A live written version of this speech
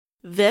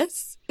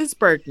This is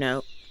Bird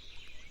Note.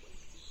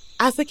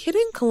 As a kid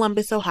in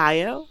Columbus,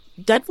 Ohio,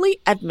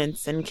 Dudley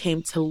Edmondson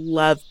came to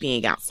love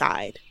being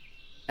outside.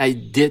 I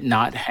did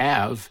not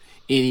have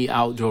any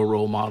outdoor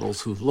role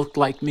models who looked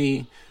like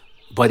me,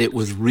 but it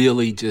was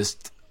really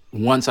just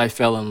once I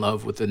fell in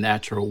love with the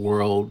natural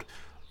world,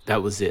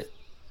 that was it.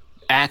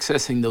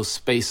 Accessing those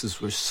spaces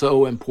were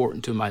so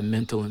important to my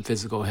mental and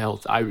physical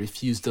health. I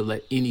refused to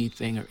let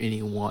anything or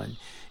anyone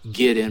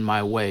get in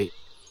my way.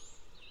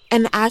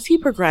 And as he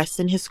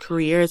progressed in his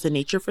career as a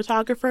nature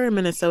photographer in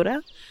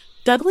Minnesota,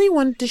 Dudley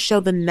wanted to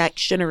show the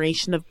next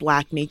generation of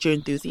Black nature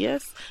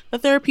enthusiasts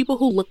that there are people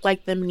who look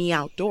like them in the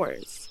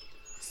outdoors.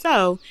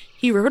 So,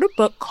 he wrote a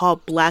book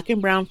called Black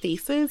and Brown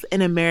Faces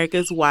in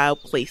America's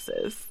Wild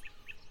Places.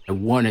 I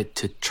wanted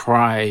to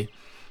try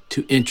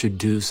to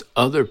introduce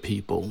other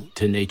people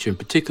to nature, and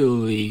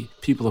particularly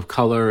people of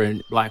color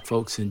and Black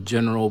folks in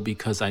general,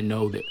 because I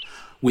know that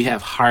we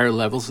have higher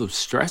levels of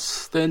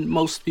stress than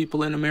most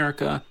people in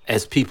America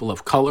as people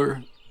of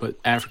color, but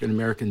African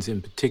Americans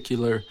in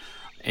particular.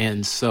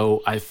 And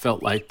so I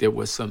felt like there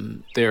was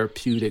some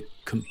therapeutic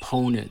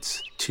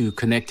components to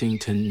connecting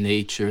to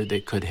nature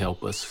that could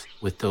help us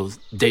with those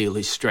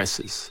daily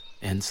stresses.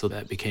 And so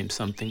that became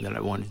something that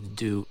I wanted to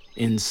do.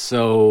 And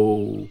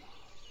so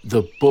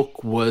the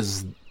book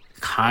was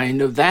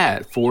kind of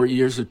that, 4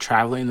 years of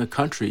traveling the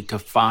country to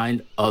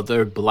find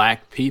other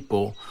Black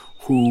people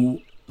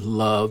who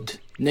loved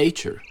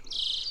nature.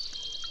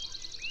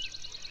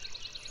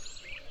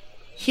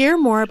 Hear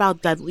more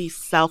about Dudley's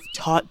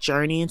self-taught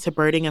journey into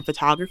birding and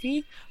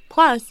photography,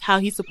 plus how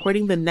he's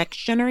supporting the next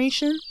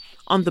generation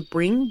on the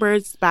Bring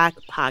Birds Back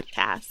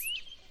podcast.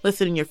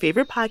 Listen in your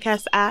favorite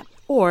podcast app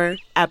or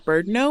at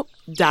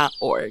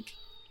birdnote.org.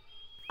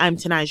 I'm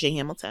Tanaja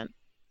Hamilton.